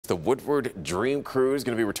The Woodward Dream Cruise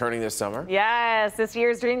going to be returning this summer? Yes, this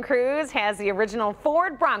year's Dream Cruise has the original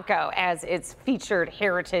Ford Bronco as its featured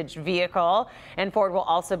heritage vehicle. And Ford will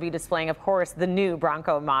also be displaying, of course, the new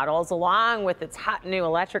Bronco models along with its hot new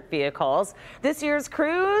electric vehicles. This year's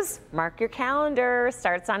cruise, mark your calendar,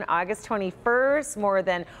 starts on August 21st. More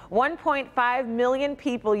than 1.5 million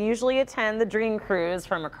people usually attend the Dream Cruise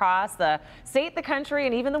from across the state, the country,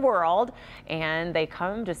 and even the world. And they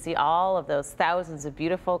come to see all of those thousands of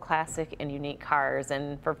beautiful, classic, and unique cars.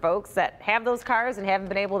 And for folks that have those cars and haven't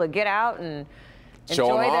been able to get out and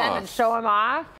enjoy them and show them off,